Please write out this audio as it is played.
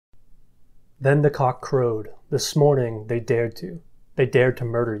Then the cock crowed. This morning they dared to. They dared to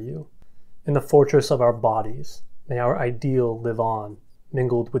murder you. In the fortress of our bodies, may our ideal live on,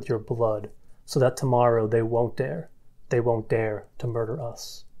 mingled with your blood, so that tomorrow they won't dare to murder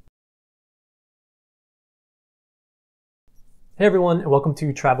us. Hey everyone, and welcome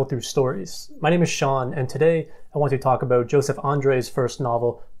to Travel Through Stories. My name is Sean, and today I want to talk about Joseph Andras' first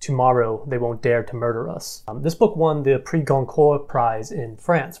novel, Tomorrow They Won't Dare to Murder Us. This book won the Prix Goncourt Prize in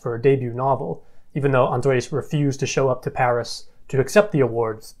France for a debut novel, even though Andras refused to show up to Paris to accept the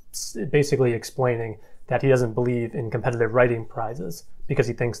awards, basically explaining that he doesn't believe in competitive writing prizes because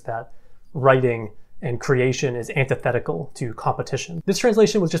he thinks that writing and creation is antithetical to competition. This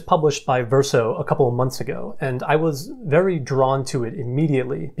translation was just published by Verso a couple of months ago, and I was very drawn to it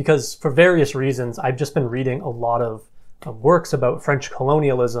immediately because for various reasons I've just been reading a lot of works about French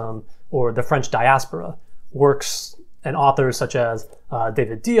colonialism or the French diaspora, works and authors such as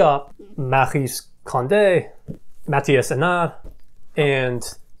David Diop, Maurice Condé, Mathias Hénard, and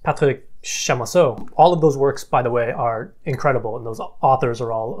Patrick Chamoiseau. All of those works, by the way, are incredible, and those authors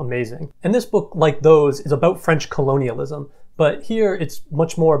are all amazing. And this book, like those, is about French colonialism, but here it's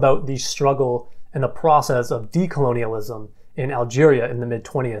much more about the struggle and the process of decolonialism in Algeria in the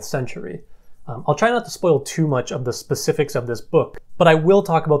mid-20th century. I'll try not to spoil too much of the specifics of this book, but I will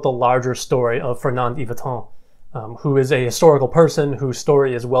talk about the larger story of Fernand Yvetot, who is a historical person whose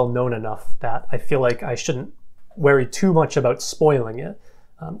story is well known enough that I feel like I shouldn't worry too much about spoiling it.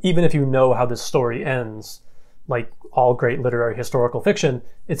 Even if you know how this story ends, like all great literary historical fiction,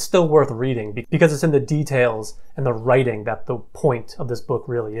 it's still worth reading because it's in the details and the writing that the point of this book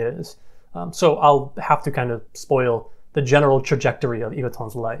really is. So I'll have to kind of spoil the general trajectory of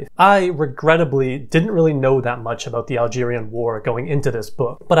Yvetot's life. I regrettably didn't really know that much about the Algerian War going into this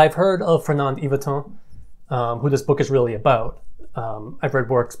book, but I've heard of Fernand Yvetot, who this book is really about. I've read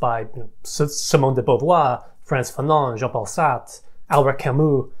works by Simone de Beauvoir, Frantz Fanon, Jean-Paul Sartre, Albert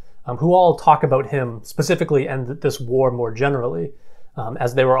Camus, who all talk about him specifically and this war more generally,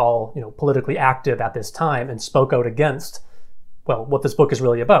 as they were all politically active at this time and spoke out against, well, what this book is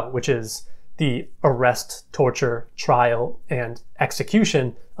really about, which is the arrest, torture, trial, and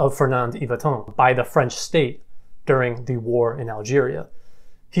execution of Fernand Yvetot by the French state during the war in Algeria.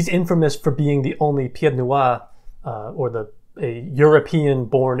 He's infamous for being the only Pied Noir, or a European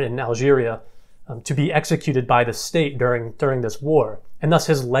born in Algeria, to be executed by the state during this war, and thus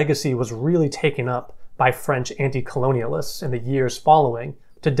his legacy was really taken up by French anti-colonialists in the years following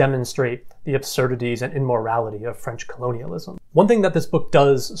to demonstrate the absurdities and immorality of French colonialism. One thing that this book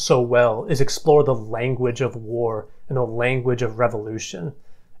does so well is explore the language of war and the language of revolution.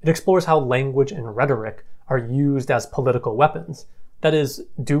 It explores how language and rhetoric are used as political weapons. That is,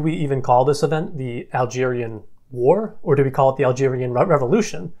 do we even call this event the Algerian War, or do we call it the Algerian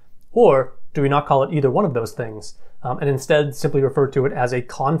Revolution? Or do we not call it either one of those things, and instead simply refer to it as a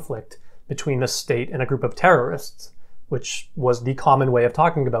conflict between the state and a group of terrorists, which was the common way of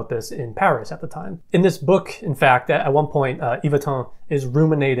talking about this in Paris at the time. In this book, in fact, at one point, Yvetot is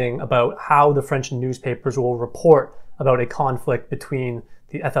ruminating about how the French newspapers will report about a conflict between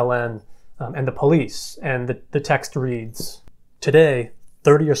the FLN and the police, and the text reads, "Today,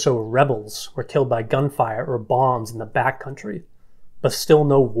 30 or so rebels were killed by gunfire or bombs in the backcountry. But still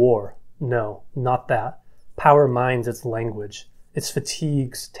no war. No, not that. Power minds its language, its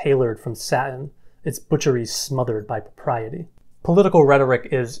fatigues tailored from satin, its butcheries smothered by propriety." Political rhetoric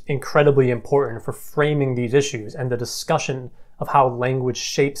is incredibly important for framing these issues, and the discussion of how language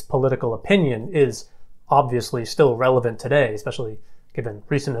shapes political opinion is obviously still relevant today, especially given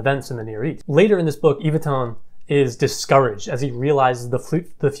recent events in the Near East. Later in this book, Yvetot is discouraged as he realizes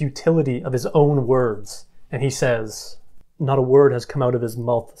the futility of his own words, and he says, "Not a word has come out of his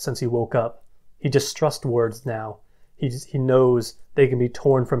mouth since he woke up. He distrusts words now. He knows they can be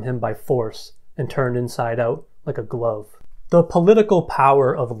torn from him by force and turned inside out like a glove." The political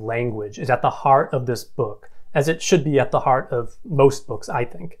power of language is at the heart of this book, as it should be at the heart of most books, I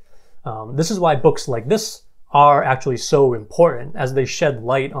think. This is why books like this are actually so important, as they shed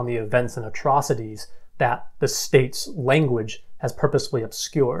light on the events and atrocities that the state's language has purposefully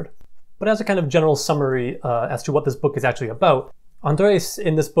obscured. But as a kind of general summary as to what this book is actually about, Andras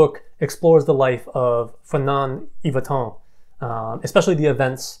in this book explores the life of Fernand Yvetot, especially the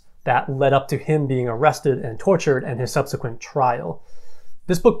events that led up to him being arrested and tortured and his subsequent trial.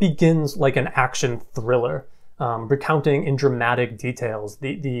 This book begins like an action thriller, recounting in dramatic details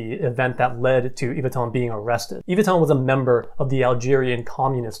the event that led to Yvetot being arrested. Yvetot was a member of the Algerian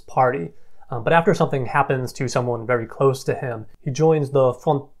Communist Party, but after something happens to someone very close to him, he joins the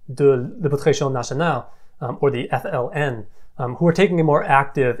Front de Libération Nationale, or the FLN, who are taking a more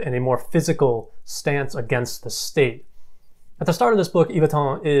active and a more physical stance against the state. At the start of this book,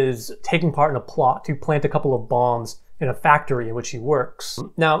 Yvetot is taking part in a plot to plant a couple of bombs in a factory in which he works.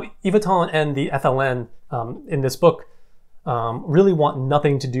 Now, Yvetot and the FLN in this book really want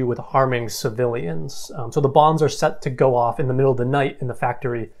nothing to do with harming civilians. So the bombs are set to go off in the middle of the night in the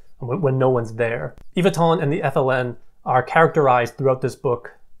factory when no one's there. Yvetot and the FLN are characterized throughout this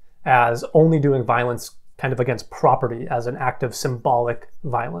book as only doing violence kind of against property as an act of symbolic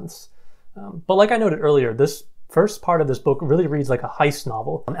violence. But like I noted earlier, this first part of this book really reads like a heist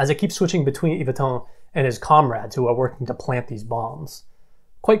novel, as it keeps switching between Yvetot and his comrades who are working to plant these bombs.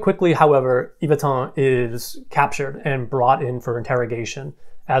 Quite quickly, however, Yvetot is captured and brought in for interrogation,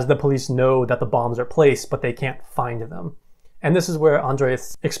 as the police know that the bombs are placed, but they can't find them. And this is where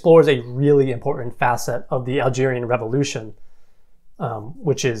Andras explores a really important facet of the Algerian Revolution,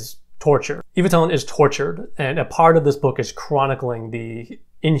 which is torture. Yvetot is tortured, and a part of this book is chronicling the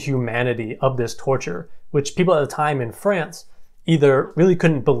inhumanity of this torture, which people at the time in France either really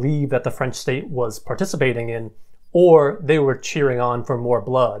couldn't believe that the French state was participating in, or they were cheering on for more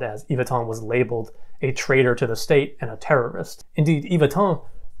blood, as Yvetot was labeled a traitor to the state and a terrorist. Indeed, Yvetot,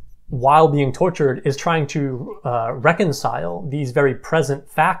 while being tortured, is trying to reconcile these very present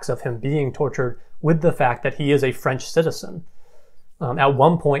facts of him being tortured with the fact that he is a French citizen. At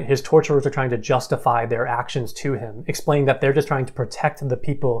one point, his torturers are trying to justify their actions to him, explaining that they're just trying to protect the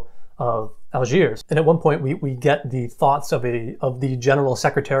people of Algiers. And at one point, we get the thoughts of the general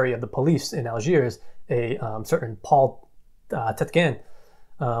secretary of the police in Algiers, a certain Paul Tetgen,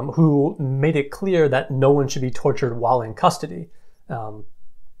 who made it clear that no one should be tortured while in custody.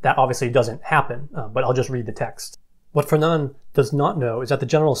 That obviously doesn't happen, but I'll just read the text. What Fernand does not know is that the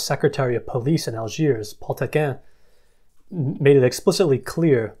general secretary of police in Algiers, Paul Tetgen, made it explicitly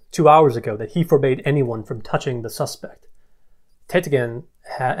clear 2 hours ago that he forbade anyone from touching the suspect. Tetgen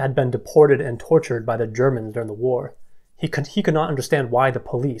had been deported and tortured by the Germans during the war. He could not understand why the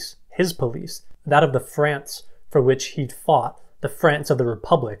police, his police, that of the France for which he'd fought, the France of the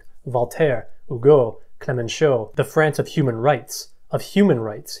Republic, Voltaire, Hugo, Clemenceau, the France of human rights,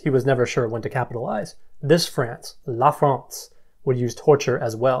 he was never sure when to capitalize. This France, La France, would use torture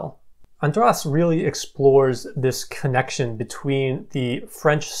as well. Andras really explores this connection between the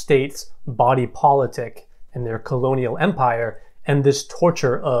French state's body politic and their colonial empire and this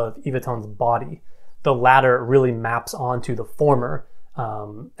torture of Yvetot's body. The latter really maps onto the former,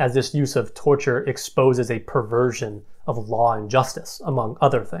 as this use of torture exposes a perversion of law and justice, among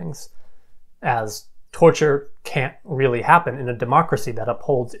other things, as torture can't really happen in a democracy that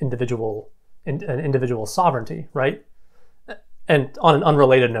upholds individual sovereignty, right? And on an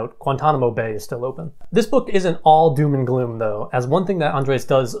unrelated note, Guantanamo Bay is still open. This book isn't all doom and gloom, though, as one thing that Andras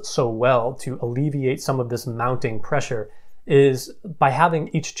does so well to alleviate some of this mounting pressure is by having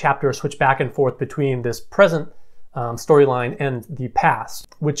each chapter switch back and forth between this present storyline and the past,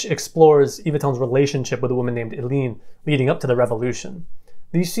 which explores Yvetot's relationship with a woman named Eline leading up to the revolution.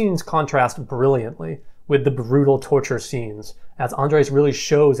 These scenes contrast brilliantly with the brutal torture scenes, as Andras really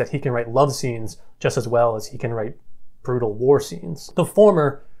shows that he can write love scenes just as well as he can write brutal war scenes. The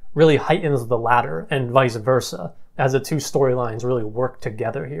former really heightens the latter, and vice versa, as the two storylines really work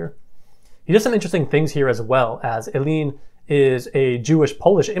together here. He does some interesting things here as well, as Eline is a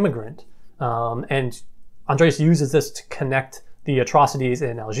Jewish-Polish immigrant, and Andras uses this to connect the atrocities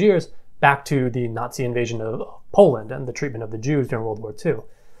in Algiers back to the Nazi invasion of Poland and the treatment of the Jews during World War II.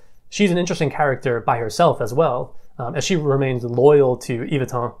 She's an interesting character by herself as well, as she remains loyal to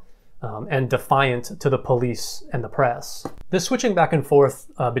Yvetot and defiant to the police and the press. This switching back and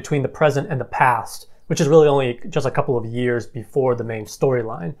forth between the present and the past, which is really only just a couple of years before the main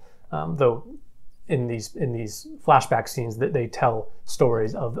storyline, though in these flashback scenes that they tell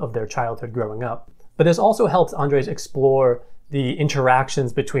stories of their childhood growing up. But this also helps Andras explore the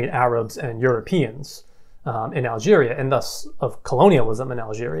interactions between Arabs and Europeans in Algeria, and thus of colonialism in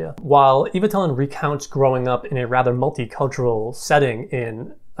Algeria. While Yvetot recounts growing up in a rather multicultural setting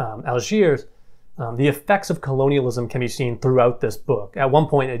in Algiers, the effects of colonialism can be seen throughout this book. At one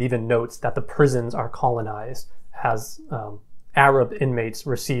point, it even notes that the prisons are colonized, as Arab inmates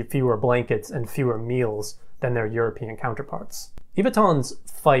receive fewer blankets and fewer meals than their European counterparts. Yvetot's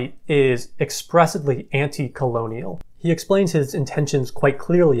fight is expressively anti-colonial. He explains his intentions quite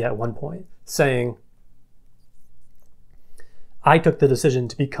clearly at one point, saying, "I took the decision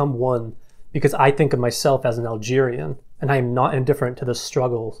to become one because I think of myself as an Algerian, and I am not indifferent to the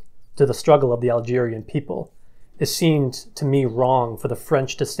struggle of the Algerian people. It seemed to me wrong for the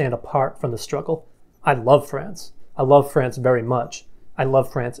French to stand apart from the struggle. I love France. I love France very much. I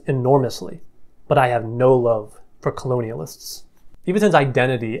love France enormously, but I have no love for colonialists. Yveton's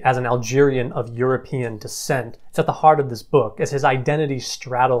identity as an Algerian of European descent is at the heart of this book, as his identity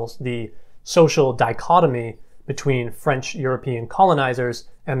straddles the social dichotomy between French European colonizers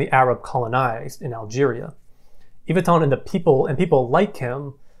and the Arab colonized in Algeria. Yveton and people like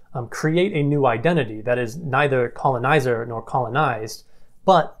him create a new identity that is neither colonizer nor colonized,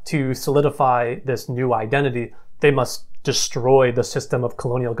 but to solidify this new identity, they must destroy the system of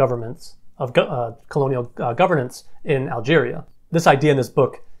colonial governance in Algeria. This idea in this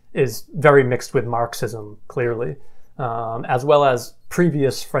book is very mixed with Marxism, clearly, as well as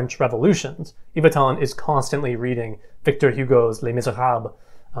previous French revolutions. Yveton is constantly reading Victor Hugo's Les Miserables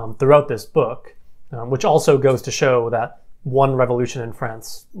throughout this book, which also goes to show that one revolution in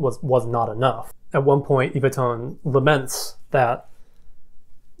France was not enough. At one point, Yveton laments that,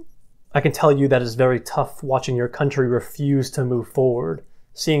 "I can tell you that it's very tough watching your country refuse to move forward,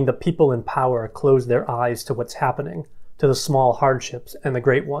 seeing the people in power close their eyes to what's happening, to the small hardships and the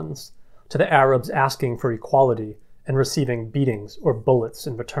great ones, to the Arabs asking for equality and receiving beatings or bullets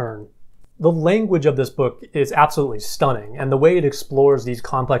in return." The language of this book is absolutely stunning, and the way it explores these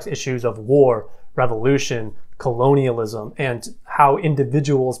complex issues of war, revolution, colonialism, and how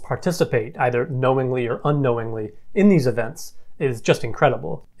individuals participate, either knowingly or unknowingly, in these events is just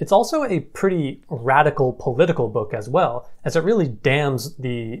incredible. It's also a pretty radical political book as well, as it really damns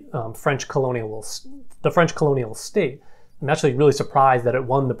the French colonial state. I'm actually really surprised that it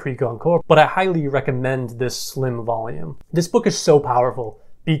won the Prix Goncourt, but I highly recommend this slim volume. This book is so powerful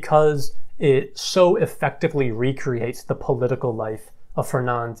because it so effectively recreates the political life of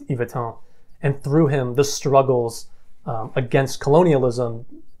Fernand Yveton, and through him, the struggles against colonialism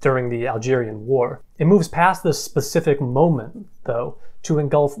during the Algerian War. It moves past this specific moment, though, to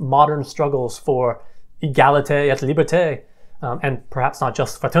engulf modern struggles for égalité et liberté, and perhaps not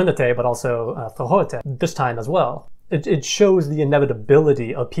just fraternité, but also sororité, this time as well. It shows the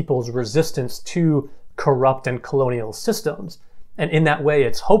inevitability of people's resistance to corrupt and colonial systems. And in that way,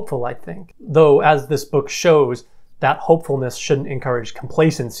 it's hopeful, I think. Though, as this book shows, that hopefulness shouldn't encourage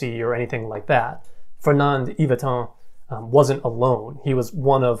complacency or anything like that. Fernand Yveton wasn't alone. He was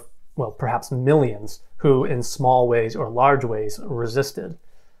one of, well, perhaps millions who, in small ways or large ways, resisted.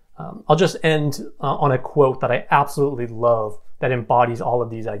 I'll just end on a quote that I absolutely love that embodies all of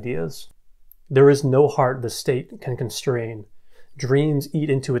these ideas. "There is no heart the state can constrain. Dreams eat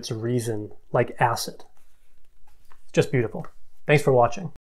into its reason like acid." It's just beautiful. Thanks for watching.